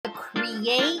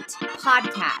Create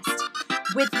podcast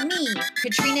with me,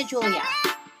 Katrina Julia.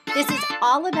 This is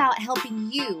all about helping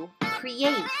you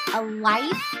create a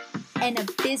life and a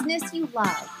business you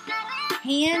love,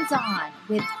 hands-on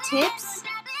with tips,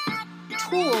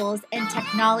 tools, and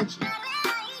technology.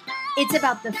 It's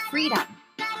about the freedom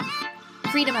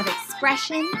of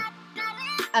expression,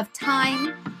 of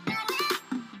time,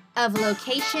 of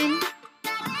location,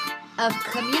 of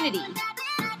community,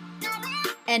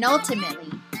 and ultimately,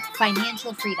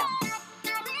 financial freedom.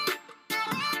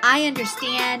 I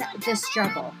understand the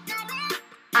struggle.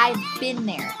 I've been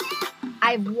there.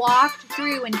 I've walked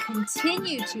through and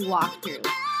continue to walk through.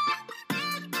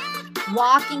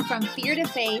 Walking from fear to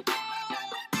faith,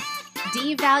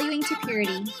 devaluing to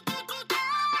purity,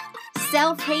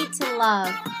 self-hate to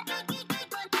love,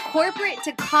 corporate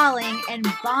to calling, and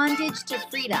bondage to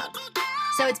freedom.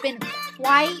 So it's been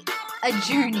quite a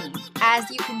journey,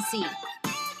 as you can see.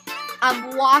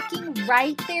 I'm walking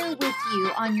right there with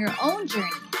you on your own journey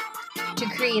to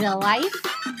create a life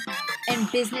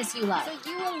and business you love. So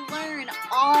you will learn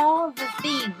all the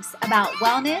things about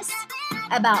wellness,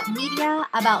 about media,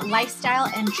 about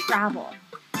lifestyle, and travel.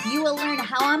 You will learn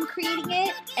how I'm creating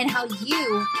it and how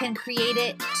you can create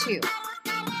it too.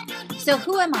 So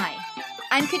who am I?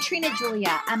 I'm Katrina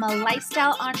Julia. I'm a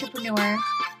lifestyle entrepreneur,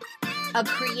 a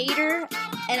creator,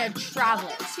 and a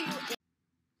traveler.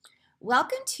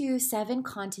 Welcome to 7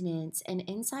 Continents and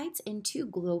Insights into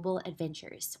Global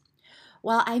Adventures.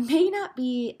 While I may not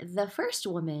be the first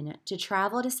woman to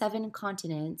travel to 7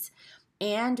 continents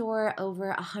and or over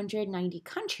 190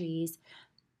 countries,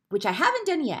 which I haven't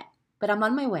done yet, but I'm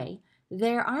on my way,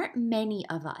 there aren't many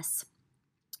of us.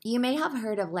 You may have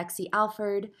heard of Lexi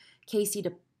Alford, Casey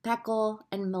DePeckel,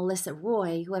 and Melissa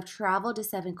Roy, who have traveled to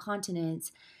 7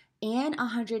 continents and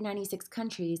 196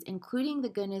 countries, including the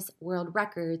Guinness World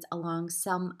Records along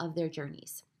some of their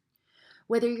journeys.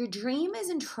 Whether your dream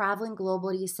is in traveling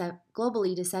globally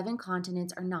to 7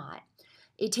 continents or not,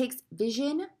 it takes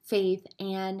vision, faith,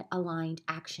 and aligned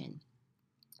action.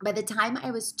 By the time I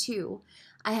was 2,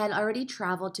 I had already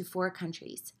traveled to 4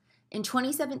 countries. In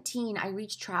 2017, I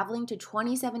reached traveling to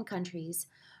 27 countries,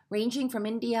 ranging from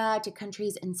India to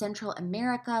countries in Central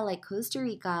America like Costa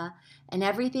Rica and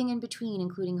everything in between,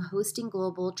 including hosting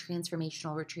global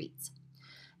transformational retreats.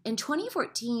 In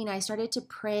 2014, I started to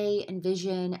pray,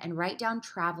 envision, and write down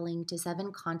traveling to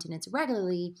 7 continents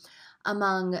regularly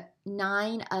among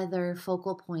 9 other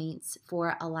focal points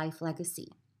for a life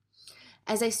legacy.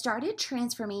 As I started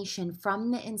transformation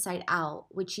from the inside out,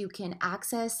 which you can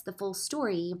access the full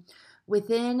story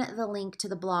within the link to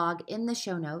the blog in the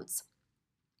show notes,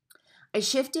 I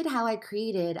shifted how I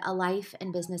created a life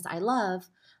and business I love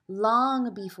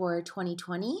long before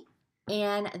 2020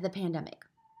 and the pandemic.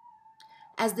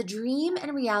 As the dream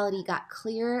and reality got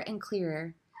clearer and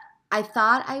clearer, I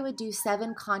thought I would do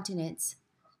 7 continents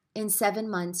in 7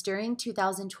 months during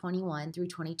 2021 through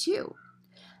 22.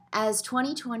 As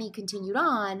 2020 continued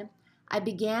on, I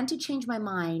began to change my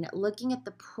mind, looking at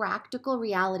the practical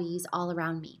realities all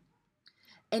around me.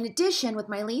 In addition, with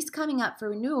my lease coming up for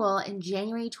renewal in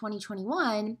January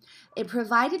 2021, it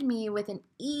provided me with an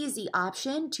easy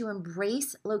option to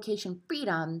embrace location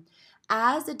freedom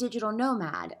as a digital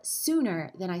nomad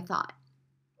sooner than I thought.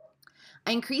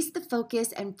 I increased the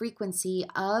focus and frequency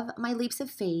of my leaps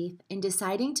of faith in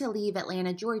deciding to leave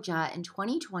Atlanta, Georgia in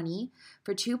 2020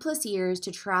 for 2+ years to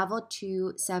travel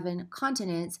to 7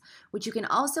 continents, which you can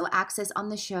also access on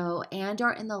the show and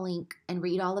are in the link and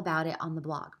read all about it on the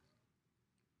blog.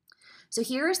 So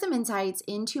here are some insights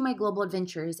into my global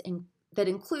adventures that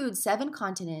include 7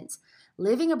 continents,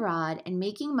 living abroad, and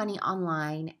making money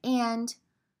online, and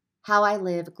how I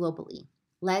live globally.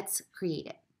 Let's create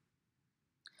it.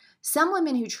 Some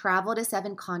women who travel to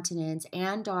 7 continents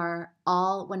and are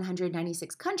all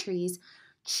 196 countries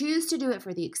choose to do it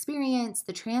for the experience,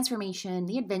 the transformation,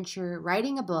 the adventure,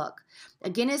 writing a book, a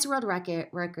Guinness World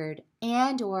Record,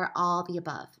 and or all the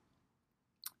above.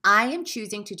 I am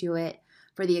choosing to do it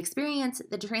for the experience,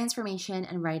 the transformation,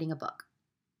 and writing a book.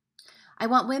 I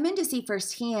want women to see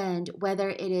firsthand whether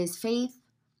it is faith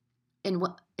in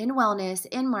wellness,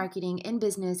 in marketing, in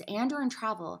business, and or in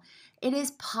travel. It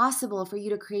is possible for you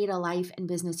to create a life and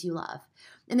business you love.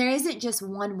 And there isn't just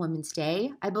one Women's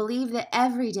Day. I believe that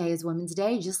every day is Women's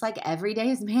Day, just like every day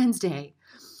is Man's Day.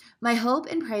 My hope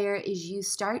and prayer is you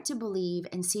start to believe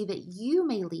and see that you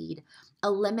may lead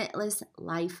a limitless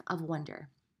life of wonder.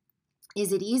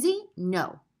 Is it easy?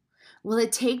 No. Will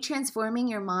it take transforming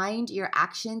your mind, your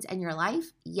actions, and your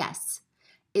life? Yes.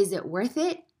 Is it worth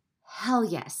it? Hell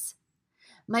yes.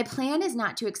 My plan is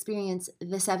not to experience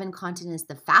the 7 continents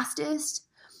the fastest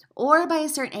or by a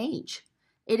certain age.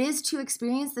 It is to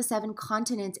experience the 7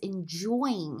 continents,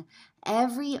 enjoying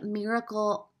every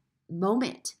miracle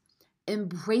moment,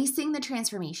 embracing the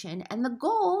transformation, and the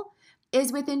goal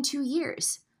is within 2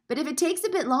 years. But if it takes a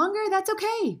bit longer, that's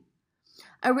okay.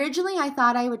 Originally, I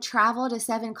thought I would travel to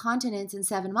 7 continents in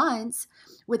 7 months.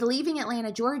 With leaving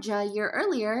Atlanta, Georgia a year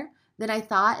earlier than I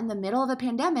thought in the middle of a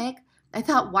pandemic, I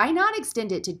thought, why not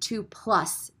extend it to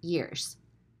 2+ years?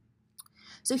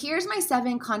 So here's my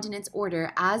 7 continents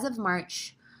order as of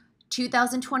March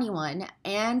 2021,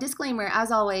 and disclaimer,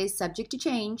 as always, subject to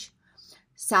change.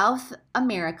 South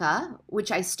America,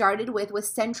 which I started with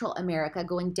Central America,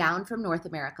 going down from North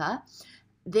America,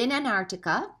 then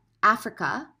Antarctica,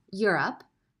 Africa, Europe,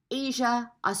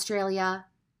 Asia, Australia,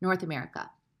 North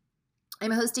America.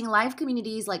 I'm hosting live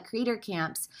communities like creator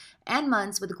camps and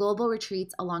months with global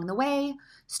retreats along the way,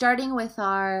 starting with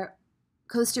our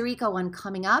Costa Rica one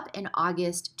coming up in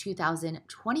August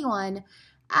 2021.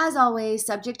 As always,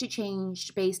 subject to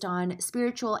change based on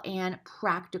spiritual and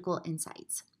practical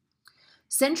insights.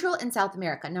 Central and South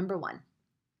America, number 1.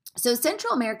 So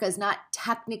Central America is not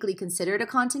technically considered a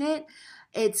continent.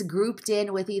 It's grouped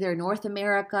in with either North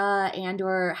America and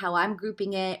or how I'm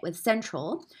grouping it with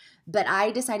Central. But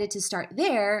I decided to start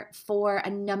there for a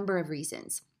number of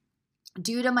reasons.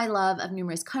 Due to my love of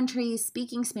numerous countries,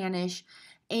 speaking Spanish,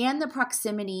 and the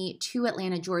proximity to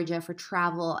Atlanta, Georgia for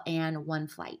travel and one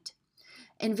flight.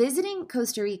 In visiting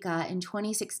Costa Rica in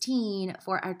 2016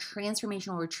 for our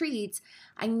transformational retreats,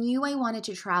 I knew I wanted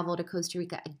to travel to Costa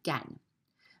Rica again.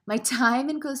 My time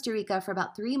in Costa Rica for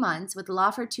about 3 months with La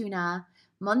Fortuna,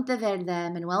 Monteverde,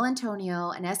 Manuel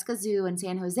Antonio, and Escazú and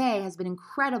San Jose has been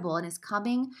incredible and is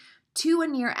coming to a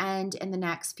near end in the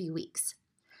next few weeks.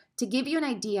 To give you an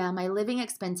idea, my living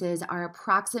expenses are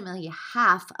approximately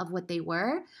half of what they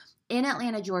were in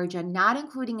Atlanta, Georgia, not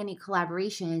including any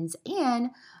collaborations,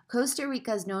 and Costa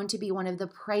Rica is known to be one of the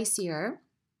pricier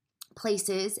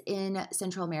places in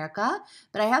Central America,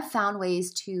 but I have found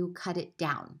ways to cut it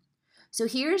down. So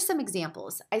here's some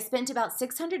examples. I spent about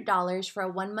 $600 for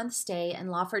a 1-month stay in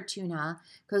La Fortuna,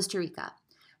 Costa Rica.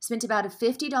 Spent about a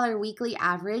 $50 weekly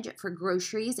average for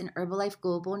groceries and Herbalife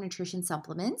Global Nutrition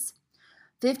supplements.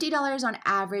 $50 on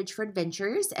average for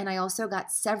adventures, and I also got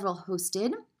several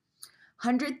hosted.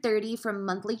 $130 from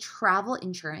monthly travel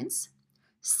insurance.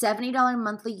 $70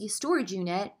 monthly storage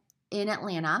unit in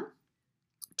Atlanta.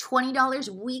 $20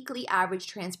 weekly average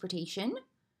transportation.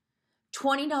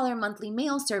 $20 monthly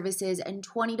meal services, and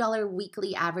 $20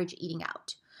 weekly average eating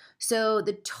out. So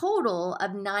the total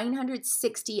of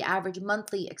 $960 average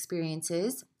monthly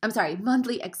expenses,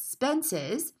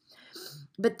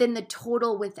 but then the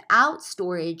total without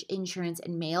storage, insurance,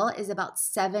 and mail is about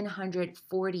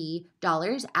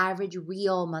 $740 average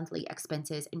real monthly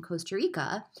expenses in Costa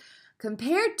Rica,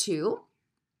 compared to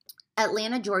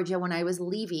Atlanta, Georgia, when I was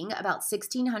leaving, about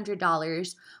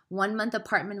 $1,600 1-month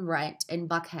apartment rent in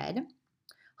Buckhead,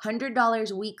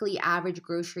 $100 weekly average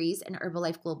groceries and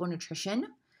Herbalife Global Nutrition,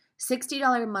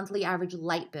 $60 monthly average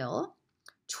light bill,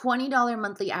 $20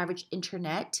 monthly average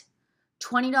internet,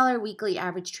 $20 weekly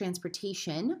average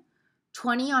transportation,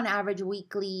 $20 on average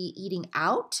weekly eating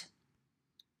out,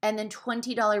 and then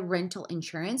 $20 rental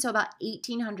insurance, so about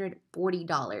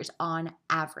 $1,840 on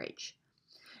average.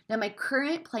 Now, my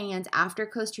current plans after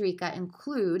Costa Rica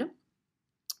include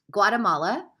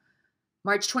Guatemala,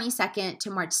 March 22nd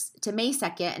to May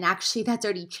 2nd, and actually that's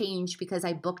already changed because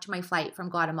I booked my flight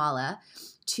from Guatemala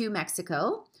to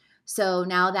Mexico. So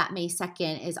now that May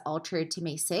 2nd is altered to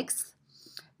May 6th.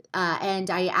 And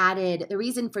the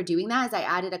reason for doing that is I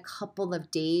added a couple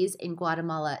of days in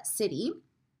Guatemala City,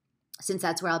 since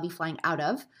that's where I'll be flying out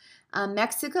of.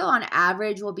 Mexico on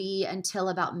average will be until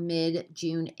about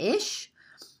mid-June-ish.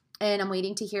 And I'm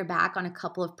waiting to hear back on a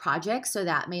couple of projects, so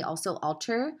that may also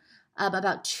alter.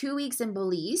 About 2 weeks in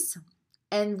Belize,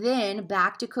 and then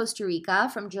back to Costa Rica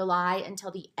from July until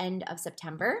the end of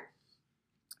September.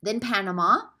 Then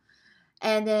Panama.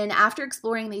 And then after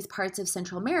exploring these parts of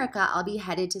Central America, I'll be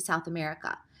headed to South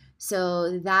America.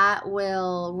 So that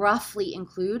will roughly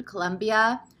include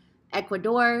Colombia,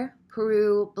 Ecuador,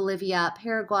 Peru, Bolivia,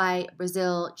 Paraguay,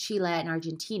 Brazil, Chile, and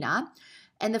Argentina.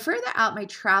 And the further out my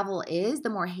travel is, the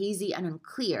more hazy and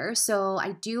unclear. So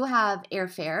I do have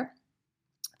airfare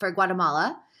for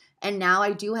Guatemala, and now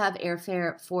I do have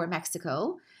airfare for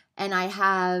Mexico. And I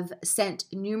have sent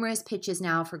numerous pitches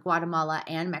now for Guatemala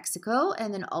and Mexico,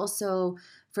 and then also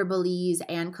for Belize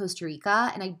and Costa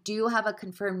Rica. And I do have a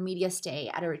confirmed media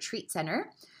stay at a retreat center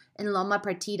in Loma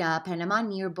Partida, Panama,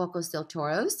 near Bocos del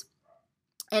Toros.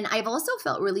 And I've also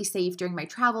felt really safe during my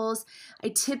travels. I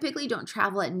typically don't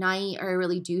travel at night or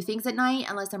really do things at night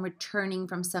unless I'm returning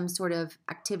from some sort of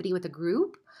activity with a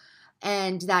group.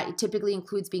 and that typically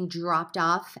includes being dropped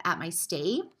off at my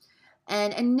stay.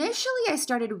 And initially, I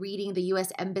started reading the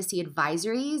US Embassy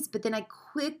advisories, but then I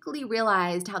quickly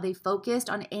realized how they focused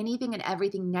on anything and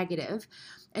everything negative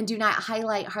and do not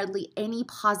highlight hardly any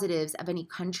positives of any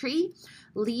country,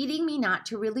 leading me not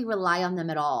to really rely on them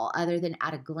at all, other than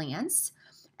at a glance.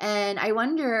 And I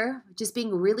wonder, just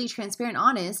being really transparent and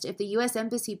honest, if the US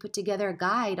Embassy put together a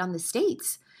guide on the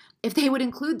states, if they would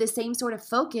include the same sort of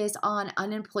focus on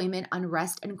unemployment,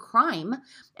 unrest, and crime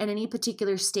in any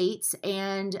particular states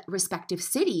and respective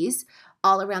cities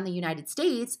all around the United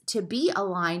States to be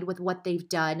aligned with what they've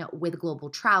done with global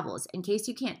travels. In case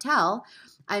you can't tell,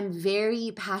 I'm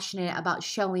very passionate about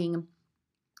showing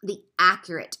the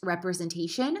accurate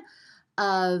representation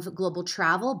of global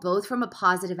travel, both from a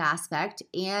positive aspect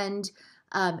and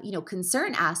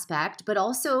concern aspect, but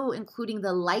also including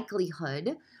the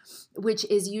likelihood, which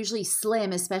is usually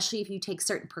slim, especially if you take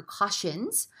certain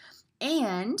precautions,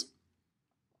 and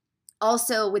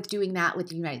also with doing that with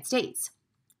the United States.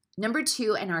 Number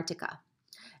 2, Antarctica.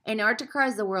 Antarctica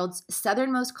is the world's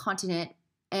southernmost continent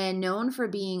and known for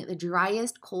being the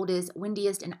driest, coldest,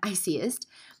 windiest, and iciest.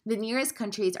 The nearest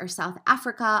countries are South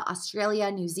Africa,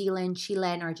 Australia, New Zealand, Chile,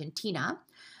 and Argentina.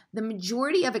 The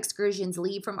majority of excursions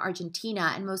leave from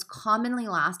Argentina and most commonly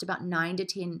last about 9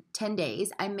 to 10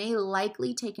 days. I may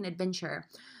likely take an adventure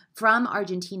from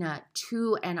Argentina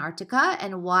to Antarctica,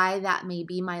 and why that may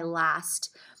be my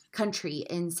last country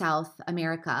in South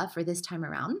America for this time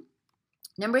around.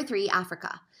 Number 3,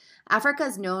 Africa. Africa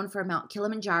is known for Mount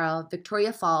Kilimanjaro,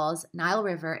 Victoria Falls, Nile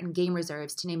River, and game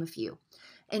reserves, to name a few.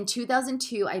 In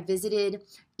 2002, I visited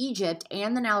Egypt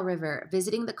and the Nile River,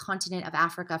 visiting the continent of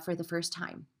Africa for the first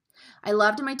time. I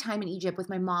loved my time in Egypt with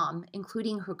my mom,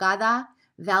 including Hurghada,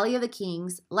 Valley of the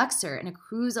Kings, Luxor, and a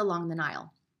cruise along the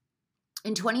Nile.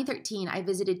 In 2013, I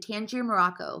visited Tangier,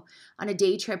 Morocco on a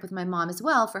day trip with my mom as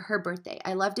well for her birthday.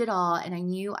 I loved it all, and I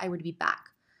knew I would be back.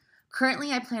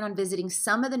 Currently, I plan on visiting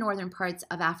some of the northern parts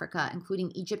of Africa,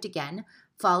 including Egypt again,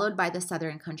 followed by the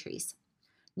southern countries.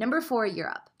 Number 4,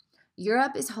 Europe.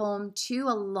 Europe is home to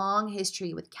a long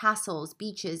history with castles,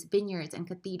 beaches, vineyards, and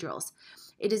cathedrals.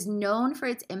 It is known for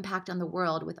its impact on the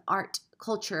world with art,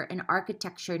 culture, and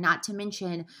architecture, not to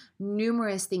mention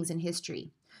numerous things in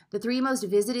history. The 3 most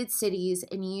visited cities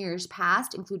in years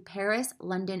past include Paris,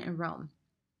 London, and Rome.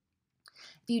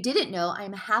 If you didn't know, I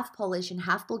am half Polish and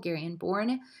half Bulgarian,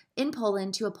 born in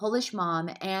Poland to a Polish mom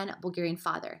and Bulgarian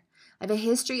father. I have a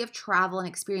history of travel and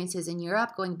experiences in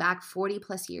Europe going back 40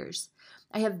 plus years.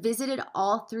 I have visited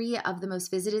all 3 of the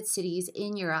most visited cities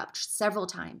in Europe several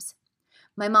times.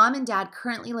 My mom and dad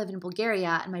currently live in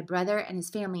Bulgaria, and my brother and his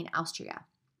family in Austria.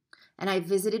 And I've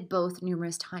visited both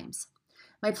numerous times.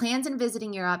 My plans in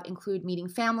visiting Europe include meeting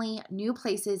family, new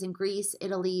places in Greece,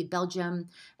 Italy, Belgium,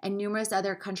 and numerous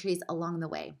other countries along the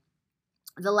way.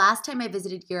 The last time I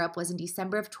visited Europe was in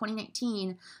December of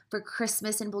 2019 for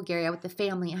Christmas in Bulgaria with the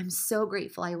family. I'm so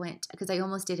grateful I went because I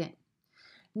almost didn't.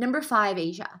 Number 5,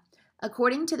 Asia.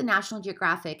 According to the National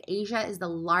Geographic, Asia is the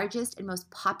largest and most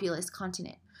populous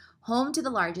continent, home to the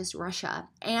largest Russia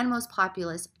and most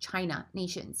populous China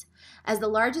nations. As the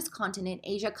largest continent,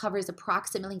 Asia covers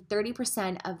approximately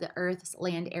 30% of the Earth's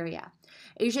land area.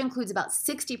 Asia includes about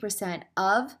 60%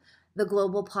 of the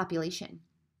global population.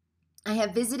 I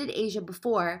have visited Asia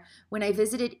before when I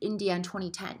visited India in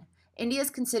 2010. India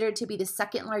is considered to be the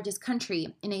second largest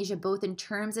country in Asia, both in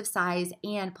terms of size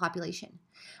and population.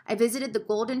 I visited the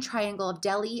Golden Triangle of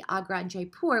Delhi, Agra, and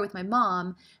Jaipur with my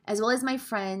mom, as well as my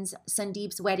friend's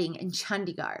Sandeep's wedding in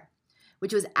Chandigarh,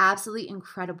 which was absolutely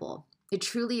incredible. It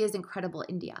truly is incredible,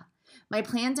 India. My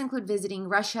plans include visiting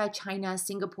Russia, China,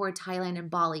 Singapore, Thailand,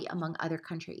 and Bali, among other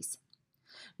countries.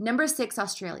 Number 6,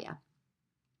 Australia.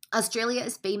 Australia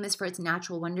is famous for its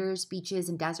natural wonders, beaches,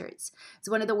 and deserts. It's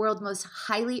one of the world's most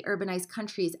highly urbanized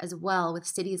countries as well, with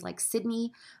cities like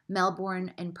Sydney,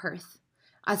 Melbourne, and Perth.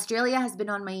 Australia has been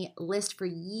on my list for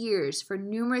years for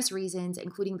numerous reasons,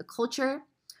 including the culture,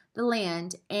 the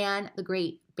land, and the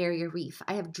Great Barrier Reef.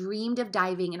 I have dreamed of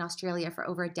diving in Australia for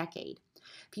over a decade.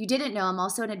 If you didn't know, I'm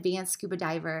also an advanced scuba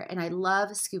diver, and I love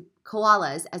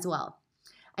koalas as well.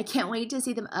 I can't wait to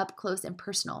see them up close and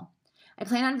personal. I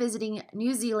plan on visiting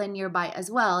New Zealand nearby as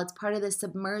well. It's part of the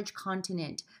submerged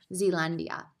continent,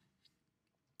 Zealandia.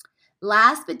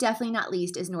 Last but definitely not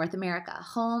least is North America,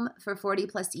 home for 40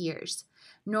 plus years.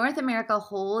 North America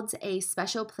holds a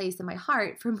special place in my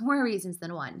heart for more reasons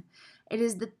than one. It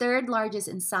is the 3rd largest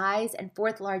in size and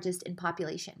 4th largest in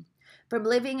population. From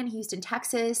living in Houston,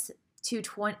 Texas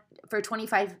for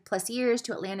 25 plus years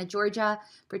to Atlanta, Georgia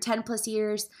for 10 plus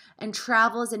years, and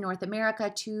travels in North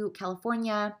America to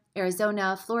California,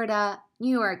 Arizona, Florida, New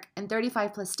York, and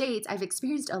 35 plus states, I've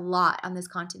experienced a lot on this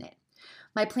continent.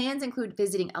 My plans include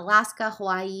visiting Alaska,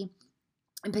 Hawaii,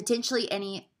 and potentially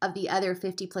any of the other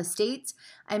 50 plus states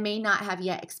I may not have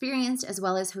yet experienced, as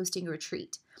well as hosting a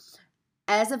retreat.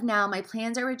 As of now, my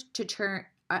plans are to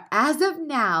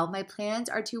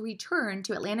return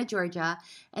to Atlanta, Georgia,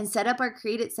 and set up our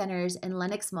Create It centers in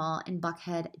Lenox Mall in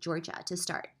Buckhead, Georgia to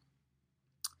start.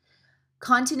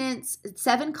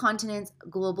 7 continents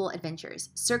global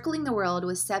adventures. Circling the world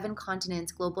with 7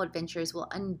 continents global adventures will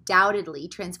undoubtedly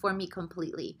transform me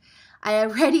completely. I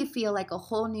already feel like a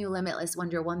whole new limitless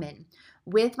Wonder Woman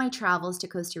with my travels to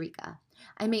Costa Rica.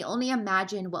 I may only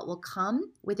imagine what will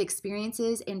come with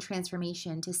experiences and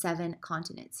transformation to 7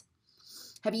 continents.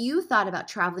 Have you thought about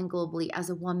traveling globally as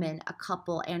a woman, a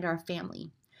couple, and our family?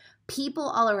 People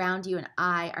all around you and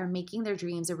I are making their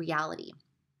dreams a reality.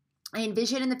 I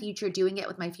envision in the future doing it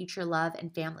with my future love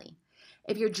and family.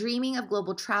 If you're dreaming of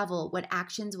global travel, what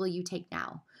actions will you take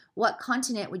now? What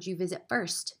continent would you visit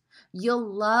first?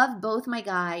 You'll love both my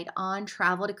guide on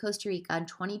travel to Costa Rica in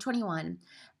 2021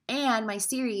 and my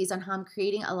series on how I'm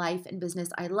creating a life and business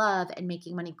I love and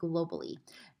making money globally.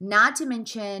 Not to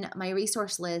mention my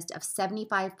resource list of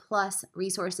 75 plus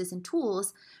resources and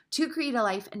tools to create a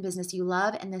life and business you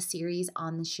love and the series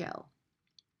on the show.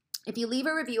 If you leave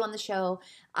a review on the show,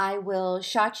 I will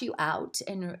shout you out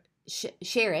and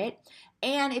share it.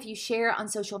 And if you share on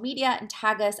social media and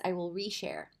tag us, I will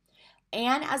reshare.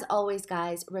 And as always,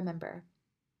 guys, remember,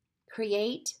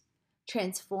 create,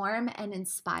 transform, and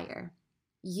inspire.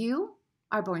 You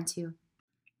are born to.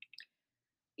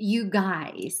 You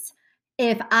guys,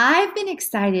 if I've been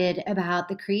excited about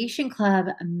the Creation Club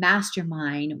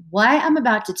Mastermind, what I'm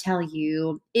about to tell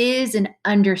you is an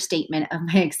understatement of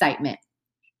my excitement.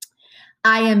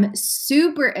 I am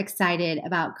super excited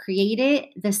about Create It,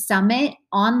 the summit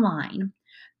online,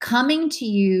 coming to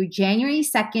you January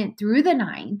 2nd through the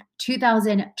 9th,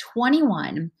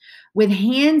 2021, with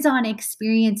hands-on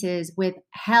experiences with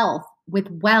health, with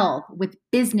wealth, with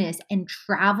business and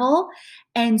travel,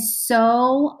 and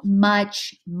so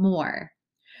much more.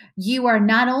 You are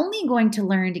not only going to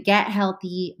learn to get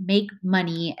healthy, make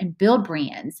money, and build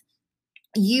brands,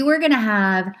 you are going to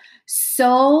have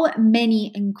so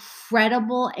many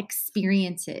incredible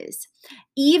experiences.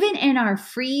 Even in our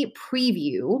free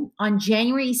preview on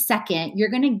January 2nd, you're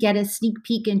going to get a sneak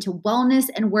peek into wellness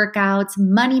and workouts,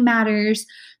 money matters,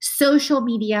 social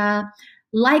media,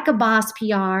 Like a Boss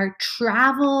PR,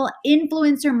 travel,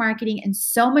 influencer marketing, and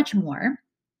so much more.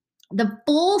 The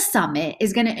full summit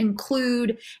is going to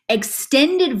include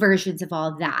extended versions of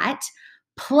all that,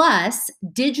 plus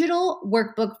digital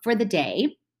workbook for the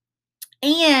day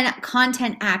and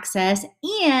content access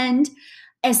and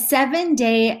a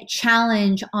 7-day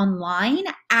challenge online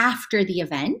after the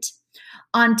event.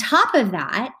 On top of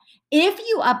that, if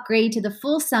you upgrade to the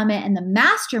full summit and the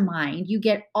mastermind, you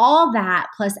get all that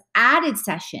plus added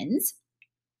sessions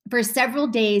for several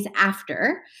days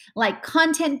after, like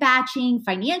content batching,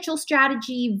 financial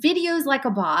strategy, videos like a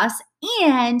boss,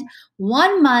 and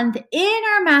 1 month in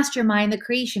our mastermind, the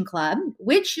Creation Club,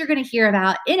 which you're going to hear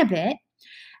about in a bit.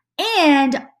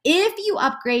 And if you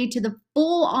upgrade to the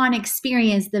full-on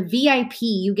experience, the VIP,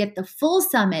 you get the full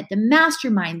summit, the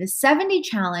mastermind, the 7-day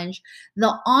challenge, the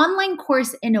online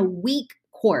course in a week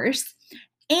course,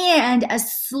 and a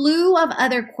slew of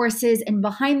other courses and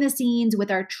behind the scenes with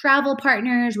our travel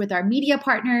partners, with our media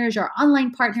partners, our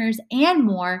online partners, and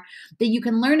more that you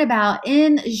can learn about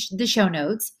in the show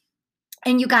notes.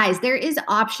 And you guys, there is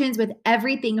options with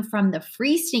everything from the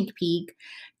free sneak peek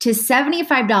to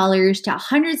 $75 to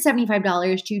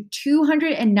 $175 to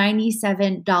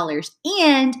 $297.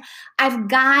 And I've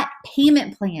got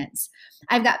payment plans.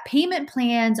 I've got payment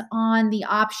plans on the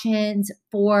options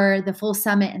for the full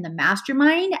summit and the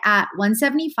mastermind at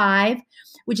 $175,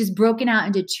 which is broken out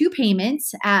into 2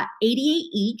 payments at $88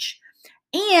 each.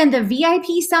 And the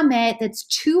VIP summit that's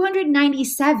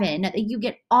 $297, that you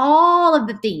get all of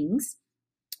the things.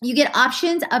 You get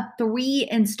options of 3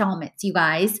 installments, you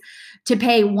guys, to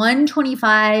pay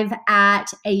 $125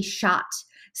 at a shot.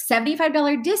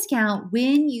 $75 discount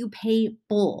when you pay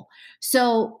full.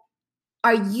 So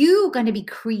are you going to be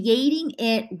creating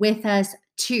it with us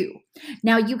too?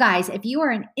 Now, you guys, if you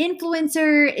are an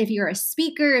influencer, if you're a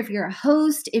speaker, if you're a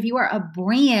host, if you are a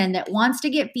brand that wants to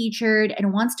get featured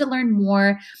and wants to learn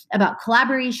more about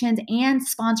collaborations and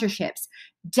sponsorships,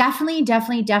 definitely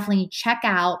check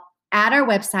out at our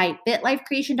website,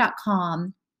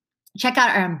 fitlifecreation.com. Check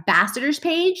out our ambassadors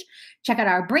page, check out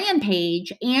our brand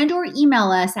page, and or email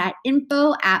us at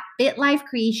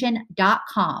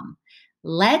info@fitlifecreation.com.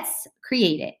 Let's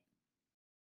create it.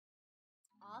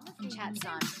 All the and chats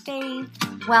on faith,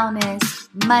 wellness,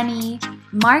 money,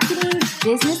 marketing,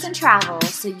 business, and travel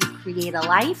so you create a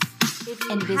life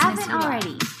and business you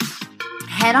already.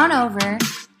 Head on over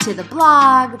to the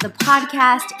blog, the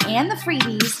podcast, and the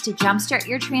freebies to jumpstart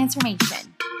your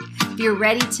transformation. If you're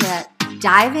ready to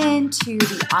dive into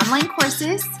the online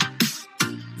courses,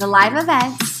 the live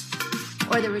events,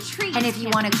 or the retreat, and if you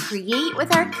want to create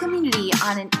with our community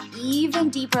on an even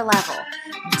deeper level,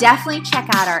 definitely check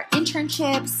out our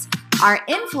internships, our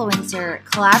influencer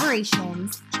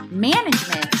collaborations,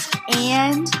 management,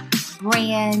 and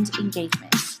brand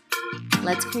engagement.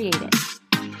 Let's create it.